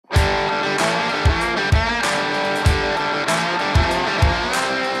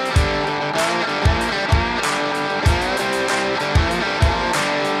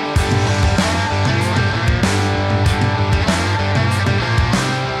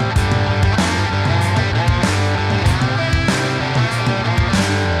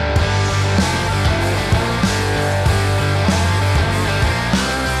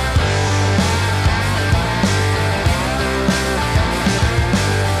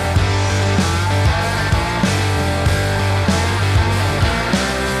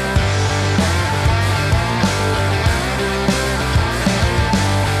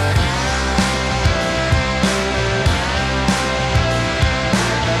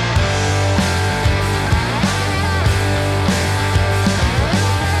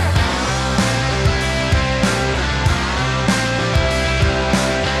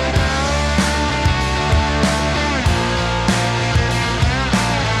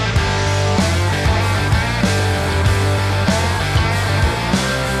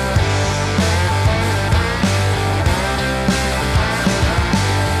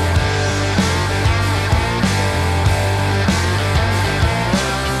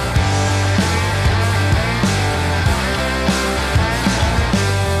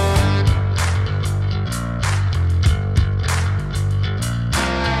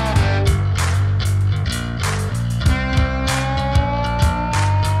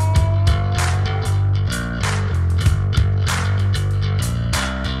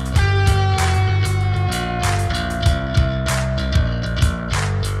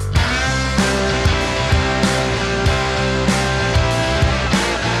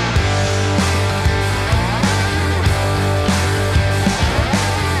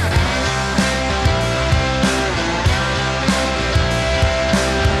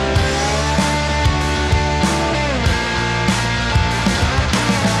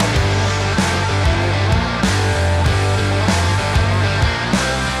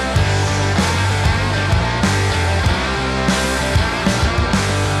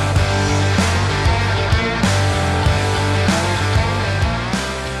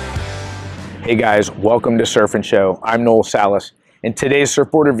Hey guys, welcome to Surf and Show. I'm Noel Salas, and today's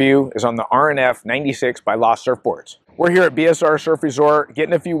surfboard review is on the RNF 96 by Lost Surfboards. We're here at BSR Surf Resort,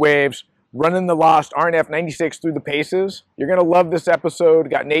 getting a few waves, running the Lost RNF 96 through the paces. You're gonna love this episode.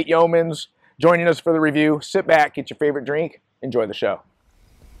 Got Nate Yeomans joining us for the review. Sit back, get your favorite drink, enjoy the show.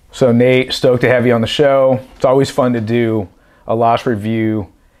 So Nate, stoked to have you on the show. It's always fun to do a Lost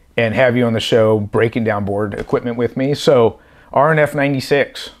review and have you on the show breaking down board equipment with me. So RNF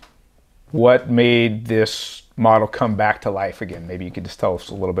 96. What made this model come back to life again? Maybe you could just tell us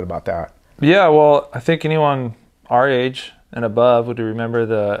a little bit about that. Yeah, well, I think anyone our age and above would remember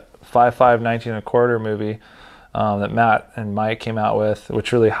the 5.5 19.25 movie that Matt and Mike came out with,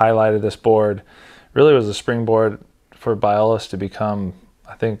 which really highlighted this board. Really was a springboard for Biolis to become,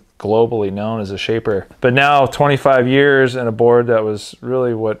 I think, globally known as a shaper. But now 25 years and a board that was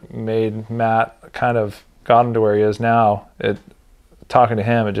really what made Matt kind of got him to where he is now. Talking to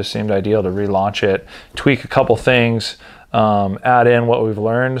him, it just seemed ideal to relaunch it, tweak a couple things, add in what we've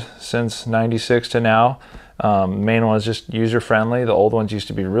learned since 96 to now. Main one is just user friendly. The old ones used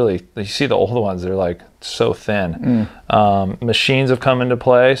to be really, you see the old ones, they're like so thin. Machines have come into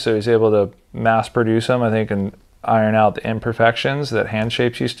play, so he's able to mass produce them, I think, and iron out the imperfections that hand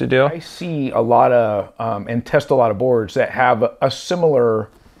shapes used to do. I see a lot of, and test a lot of boards that have a similar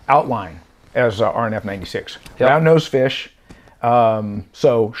outline as RNF 96. Yep. Round nose fish.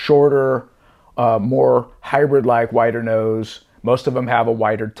 So shorter, more hybrid-like, wider nose. Most of them have a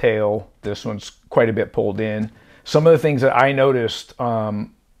wider tail. This one's quite a bit pulled in. Some of the things that I noticed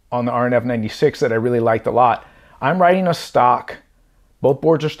on the RNF 96 that I really liked a lot, I'm riding a stock. Both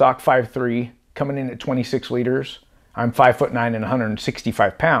boards are stock 5.3, coming in at 26 liters. I'm 5'9" and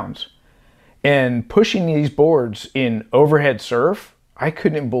 165 pounds. And pushing these boards in overhead surf, I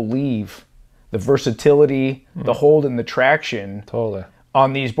couldn't believe the versatility, the hold, and the traction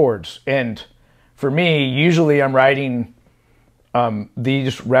on these boards. And for me, usually I'm riding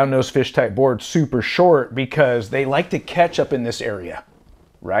these round nose fish type boards super short because they like to catch up in this area,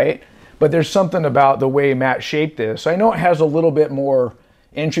 right? But there's something about the way Matt shaped this. I know it has a little bit more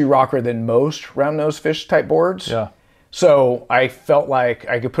entry rocker than most round nose fish type boards. Yeah. So I felt like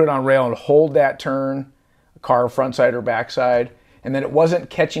I could put it on rail and hold that turn, car front side or back side, and then it wasn't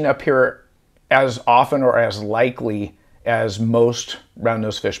catching up here as often or as likely as most round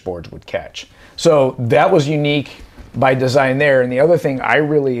nose fish boards would catch. So that was unique by design there. And the other thing I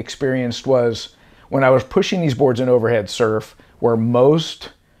really experienced was when I was pushing these boards in overhead surf, where most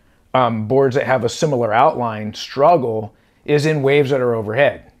boards that have a similar outline struggle is in waves that are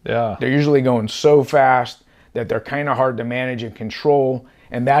overhead. Yeah. They're usually going so fast that they're kind of hard to manage and control.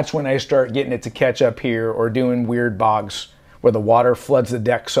 And that's when I start getting it to catch up here or doing weird bogs where the water floods the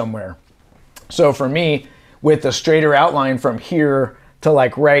deck somewhere. So for me, with the straighter outline from here to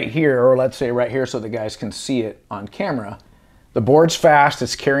like right here, or let's say right here so the guys can see it on camera, the board's fast,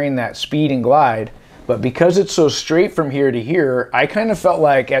 it's carrying that speed and glide, but because it's so straight from here to here, I kind of felt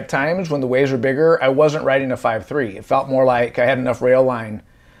like at times when the waves were bigger, I wasn't riding a 5.3. It felt more like I had enough rail line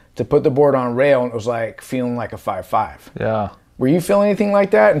to put the board on rail, and it was like feeling like a 5.5. Yeah. Were you feeling anything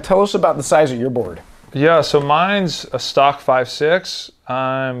like that? And tell us about the size of your board. Yeah, so mine's a stock 5'6".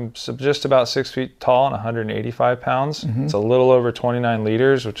 I'm just about 6 feet tall and 185 pounds. It's a little over 29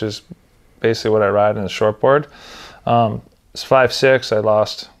 liters, which is basically what I ride in the shortboard. It's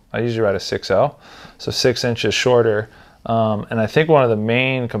 5'6". I usually ride a 6.0, so 6 inches shorter. And I think one of the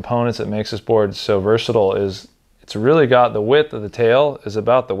main components that makes this board so versatile is it's really got the width of the tail is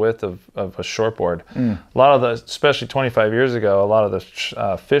about the width of a shortboard. A lot of the, especially 25 years ago, a lot of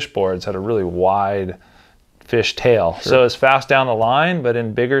the fish boards had a really wide fish tail. Sure. So it's fast down the line, but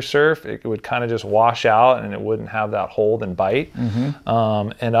in bigger surf, it would kind of just wash out and it wouldn't have that hold and bite.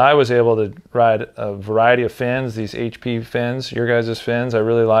 And I was able to ride a variety of fins, these HP fins, your guys' fins I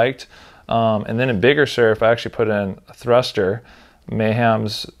really liked. And then in bigger surf, I actually put in a thruster,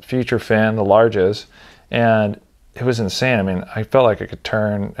 Mayhem's Future fin, the largest, and it was insane. I mean, I felt like I could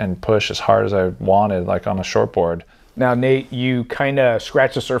turn and push as hard as I wanted, like on a shortboard. Now, Nate, you kind of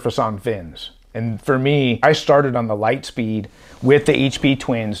scratch the surface on fins. And for me, I started on the light speed with the HP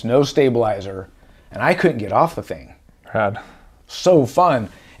twins, no stabilizer, and I couldn't get off the thing. Rad. So fun.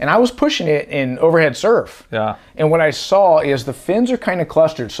 And I was pushing it in overhead surf. Yeah. And what I saw is the fins are kind of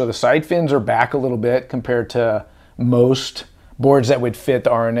clustered. So the side fins are back a little bit compared to most boards that would fit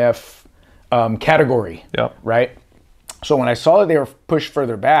the RNF category. Yep. Right? So when I saw that they were pushed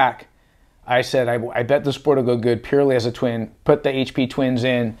further back, I said, I bet this board will go good purely as a twin. Put the HP twins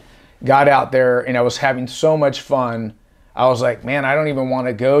in, got out there, and I was having so much fun. I was like, man, I don't even want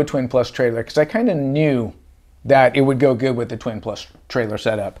to go twin plus trailer, because I kind of knew that it would go good with the twin plus trailer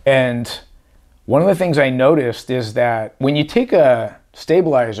setup. And One of the things I noticed is that when you take a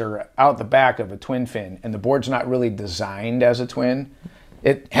stabilizer out the back of a twin fin and the board's not really designed as a twin,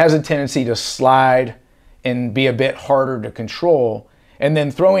 it has a tendency to slide and be a bit harder to control, and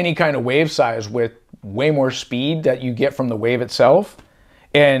then throw any kind of wave size with way more speed that you get from the wave itself,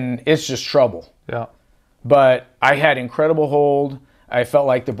 and it's just trouble. Yeah. But I had incredible hold. I felt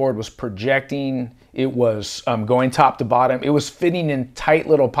like the board was projecting. It was going top to bottom. It was fitting in tight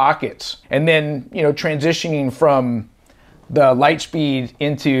little pockets. And then, you know, transitioning from the Lightspeed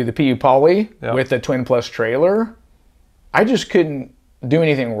into the PU Poly with the Twin Plus trailer, I just couldn't do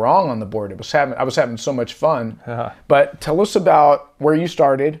anything wrong on the board. I was having so much fun. But tell us about where you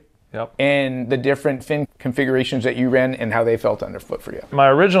started and the different fin configurations that you ran and how they felt underfoot for you. My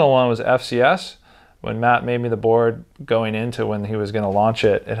original one was FCS. When Matt made me the board going into when he was going to launch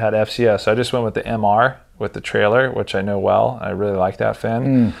it, it had FCS. So I just went with the MR with the trailer, which I know well. I really like that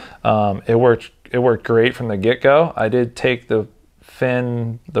fin. It worked great from the get-go. I did take the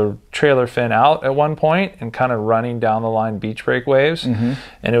trailer fin out at one point and kind of running down the line beach break waves. And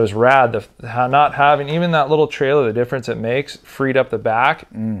it was rad. Not having even that little trailer, the difference it makes, freed up the back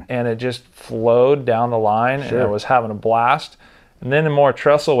and it just flowed down the line and I was having a blast. And then in more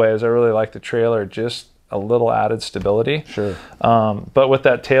trestle waves, I really like the trailer, just a little added stability. But with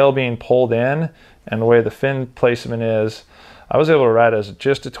that tail being pulled in and the way the fin placement is, I was able to ride as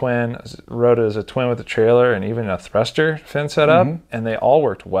just a twin, rode it as a twin with a trailer and even a thruster fin setup, and they all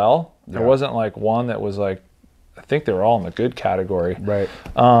worked well. There wasn't like one that was like, I think they were all in the good category.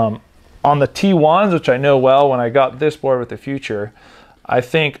 On the T1s, which I know well when I got this board with the Future, I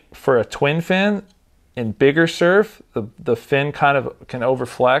think for a twin fin, in bigger surf, the fin kind of can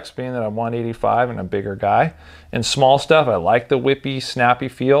overflex, being that I'm 185 and a bigger guy. In small stuff, I like the whippy, snappy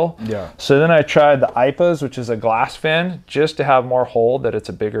feel. So then I tried the IPAs, which is a glass fin, just to have more hold, that it's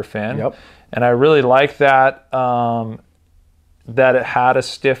a bigger fin. And I really like that, that it had a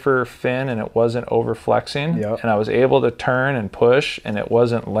stiffer fin and it wasn't overflexing. And I was able to turn and push and it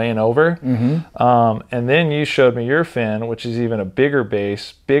wasn't laying over. And then you showed me your fin, which is even a bigger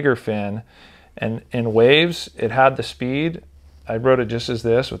base, bigger fin. And in waves, it had the speed. I rode it just as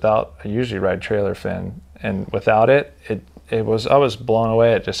this without, I usually ride trailer fin, and without it, I was blown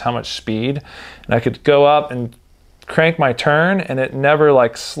away at just how much speed. And I could go up and crank my turn and it never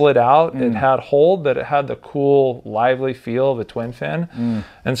like slid out. It had hold, but it had the cool, lively feel of a twin fin.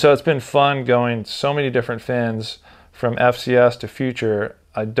 And so it's been fun going so many different fins from FCS to Future.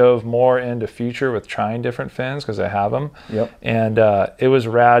 I dove more into Future with trying different fins because I have them. And it was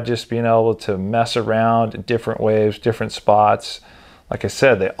rad just being able to mess around in different waves, different spots. Like I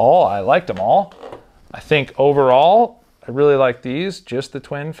said, I liked them all. I think overall, I really like these, just the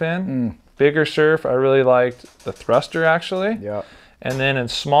twin fin. Bigger surf, I really liked the thruster actually. And then in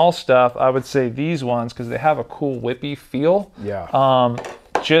small stuff, I would say these ones because they have a cool whippy feel.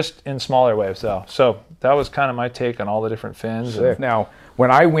 Just in smaller waves though. So that was kind of my take on all the different fins. Now, when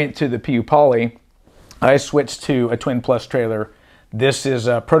I went to the PU Poly, I switched to a Twin Plus trailer. This is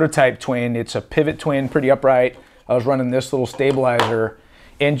a prototype twin. It's a pivot twin, pretty upright. I was running this little stabilizer.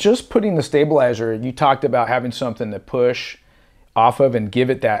 And just putting the stabilizer, you talked about having something to push off of and give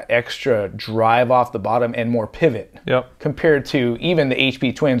it that extra drive off the bottom and more pivot. Compared to even the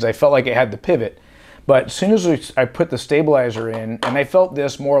HP twins, I felt like it had the pivot. But as soon as I put the stabilizer in, and I felt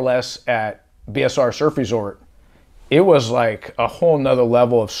this more or less at BSR Surf Resort, it was like a whole nother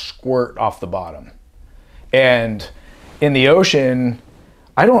level of squirt off the bottom. And in the ocean,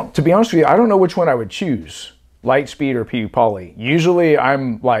 to be honest with you, I don't know which one I would choose, Lightspeed or PU Poly. Usually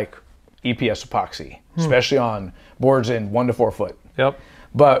I'm like EPS Epoxy, especially on boards in 1 to 4 foot.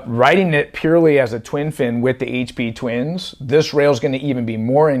 But riding it purely as a twin fin with the HP twins, this rail is going to even be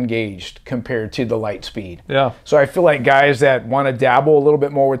more engaged compared to the Lightspeed. So I feel like guys that want to dabble a little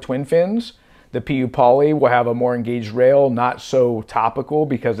bit more with twin fins, the PU Poly will have a more engaged rail, not so topical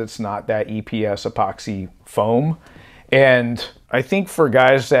because it's not that EPS epoxy foam. And I think for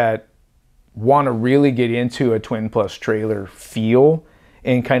guys that want to really get into a Twin Plus trailer feel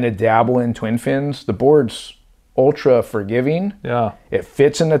and kind of dabble in twin fins, the board's ultra forgiving. It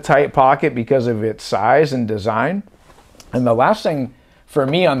fits in a tight pocket because of its size and design. And the last thing for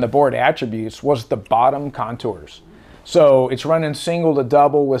me on the board attributes was the bottom contours. So it's running single to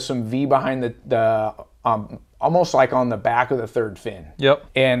double with some V behind the almost like on the back of the third fin.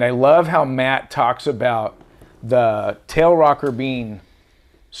 And I love how Matt talks about the tail rocker being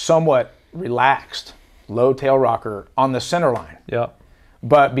somewhat relaxed, low tail rocker on the center line.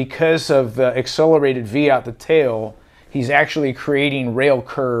 But because of the accelerated V out the tail, he's actually creating rail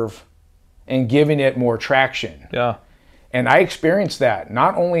curve and giving it more traction. And I experienced that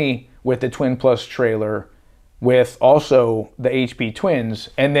not only with the Twin Plus trailer with also the HB twins.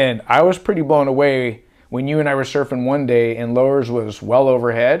 And then I was pretty blown away when you and I were surfing one day and lowers was well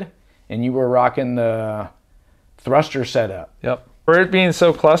overhead and you were rocking the thruster setup. Yep. For it being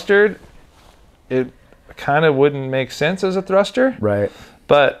so clustered, it kind of wouldn't make sense as a thruster. Right.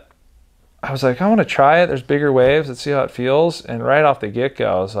 But I was like, I want to try it. There's bigger waves. Let's see how it feels. And right off the get-go,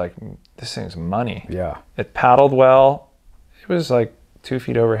 I was like, this thing's money. Yeah. It paddled well. It was like 2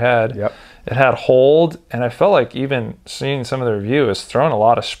 feet overhead. Yep. It had hold, and I felt like even seeing some of the review is throwing a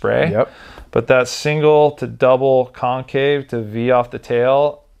lot of spray. Yep. But that single to double concave to V off the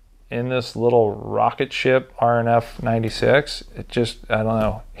tail in this little rocket ship RNF 96, it just, I don't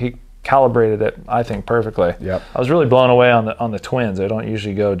know, he calibrated it, I think, perfectly. Yep. I was really blown away on the twins. I don't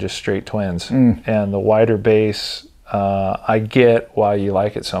usually go just straight twins. And the wider base, I get why you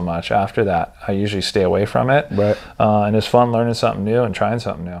like it so much. After that, I usually stay away from it. Right. And it's fun learning something new and trying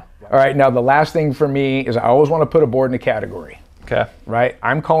something new. All right, now the last thing for me is I always want to put a board in a category. Okay. Right?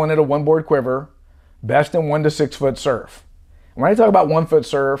 I'm calling it a one board quiver, best in 1 to 6 foot surf. When I talk about 1 foot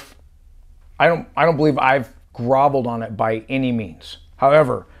surf, I don't believe I've groveled on it by any means.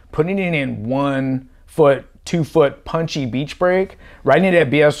 However, putting it in 1 foot, 2 foot punchy beach break, riding it at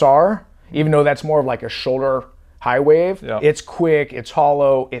BSR, even though that's more of like a shoulder high wave, Yep. It's quick, it's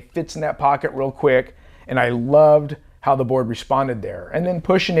hollow, it fits in that pocket real quick, and I loved how the board responded there. And then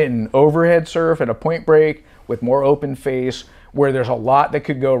pushing it in overhead surf at a point break with more open face, where there's a lot that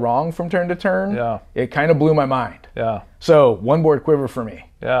could go wrong from turn to turn, Yeah. It kind of blew my mind. Yeah. So one board quiver for me.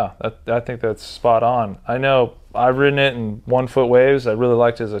 Yeah, I think that's spot on. I know I've ridden it in 1 foot waves. I really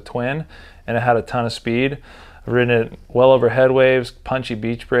liked it as a twin, and it had a ton of speed. I've ridden it well over head waves, punchy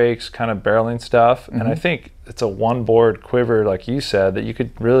beach breaks, kind of barreling stuff. And I think it's a one board quiver, like you said, that you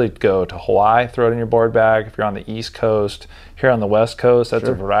could really go to Hawaii, throw it in your board bag. If you're on the East Coast, here on the West Coast, that's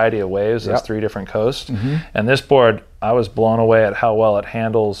a variety of waves. There's 3 different coasts. And this board, I was blown away at how well it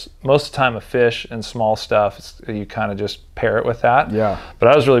handles most of the time a fish and small stuff. You kind of just pair it with that. Yeah. But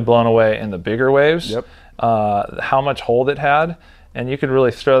I was really blown away in the bigger waves, Yep. how much hold it had. And you could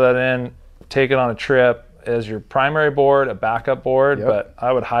really throw that in, take it on a trip as your primary board, a backup board, but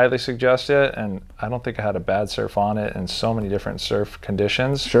I would highly suggest it. And I don't think I had a bad surf on it in so many different surf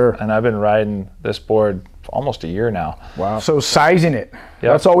conditions. Sure. And I've been riding this board for almost a year now. Wow. So sizing it,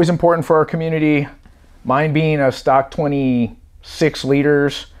 that's always important for our community. Mine being a stock 26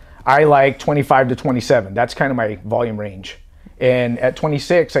 liters, I like 25 to 27. That's kind of my volume range. And at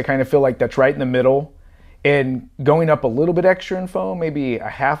 26, I kind of feel like that's right in the middle. And going up a little bit extra in foam, maybe a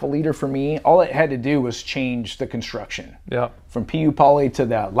half a liter for me, all it had to do was change the construction. Yeah. From PU poly to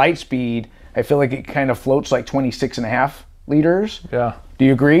the light speed, I feel like it kind of floats like 26.5 liters. Yeah. Do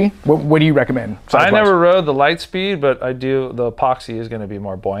you agree? What do you recommend? I never rode the light speed, but I do. The epoxy is going to be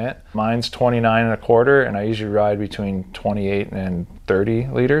more buoyant. Mine's 29.25, and I usually ride between 28 and 30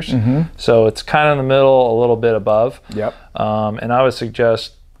 liters. So it's kind of in the middle, a little bit above. Yep. And I would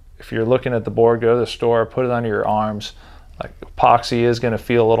suggest, if you're looking at the board, go to the store, put it under your arms. Like epoxy is going to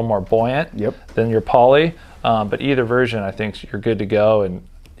feel a little more buoyant than your poly, but either version, I think you're good to go, and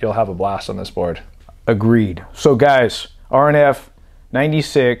you'll have a blast on this board. Agreed. So guys, RNF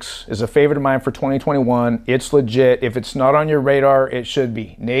 96 is a favorite of mine for 2021. It's legit. If it's not on your radar, it should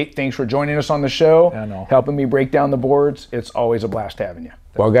be. Nate, thanks for joining us on the show, helping me break down the boards. It's always a blast having you.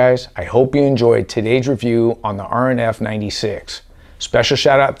 Well guys, I hope you enjoyed today's review on the RNF 96. Special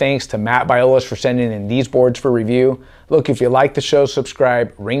shout out thanks to Matt Biolas for sending in these boards for review. Look, if you like the show,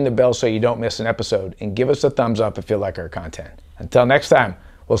 subscribe, ring the bell so you don't miss an episode, and give us a thumbs up if you like our content. Until next time,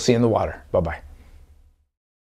 we'll see you in the water. Bye-bye.